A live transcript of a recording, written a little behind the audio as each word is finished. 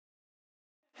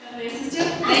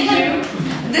Thank you.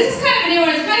 This is kind of a new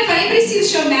one. It's kind of funny. Anybody see the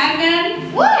show Mad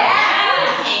Men? Woo!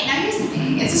 Yeah! Okay, now here's the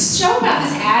thing. It's a show about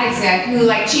this ad exec who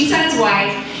cheats on his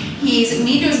wife. He's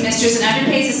mean to his mistress and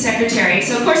underpays his secretary.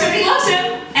 So of course everybody loves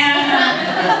him. And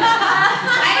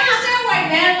I understand why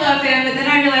men love him, but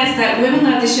then I realized that women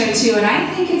love the show too. And I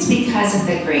think it's because of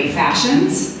the great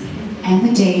fashions and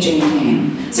the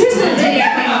daydreaming. So here's the day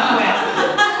I came up with.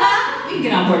 You can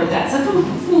get on board with that. So come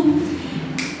on.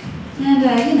 And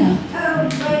you know. Oh,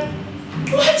 but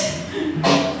what?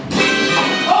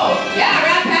 Oh, yeah,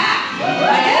 Rat Pack.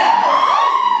 Yeah.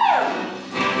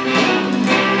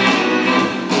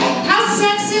 How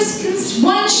sexist can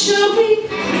one show be?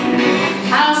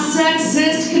 How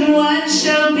sexist can one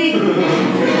show be?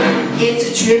 It's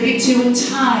a tribute to a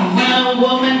time when a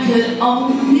woman could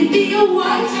only be a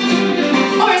wife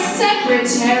or a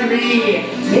secretary.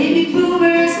 Baby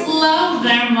boomers love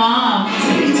their moms,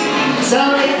 so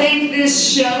they think this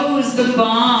show's the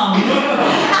bomb. She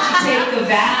take the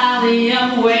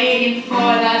Valium waiting for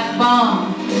that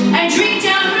bum and drink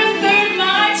down her third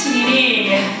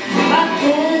martini. But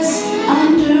there's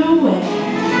underwear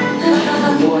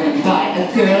worn by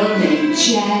a girl named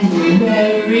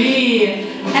January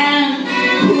and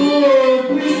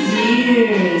cool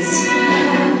brassieres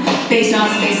based on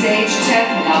space age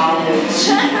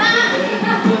technology.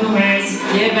 Boomers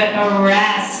give it a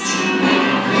rest.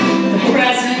 The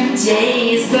present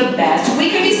day is the best. We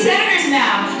can be senators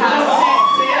now. How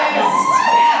sexist.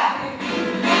 Yeah.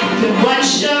 Could one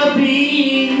show be?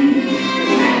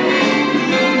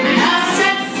 How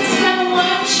sexist can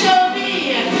one show be?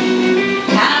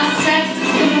 How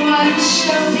sexist can one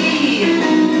show be?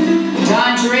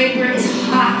 Don Draper is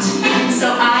hot, so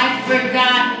I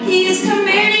forgot he's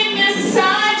committing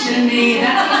misogyny.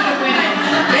 That's what the women.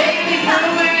 Baby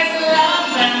boomers love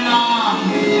their mom,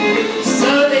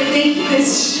 so they think this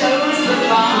show's the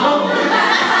bomb.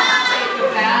 Take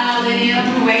a Valium,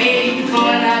 waiting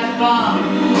for that bomb,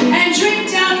 and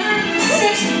drink down her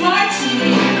sixth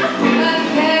martini. But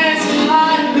there's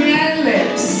hot red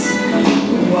lips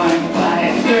worn by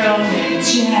a girl named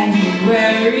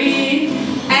January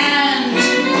and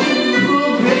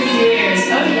cool brassieres.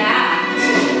 Oh yeah,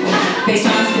 based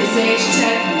on space age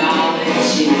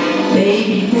technology.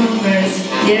 Baby boomers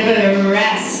give it a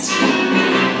rest.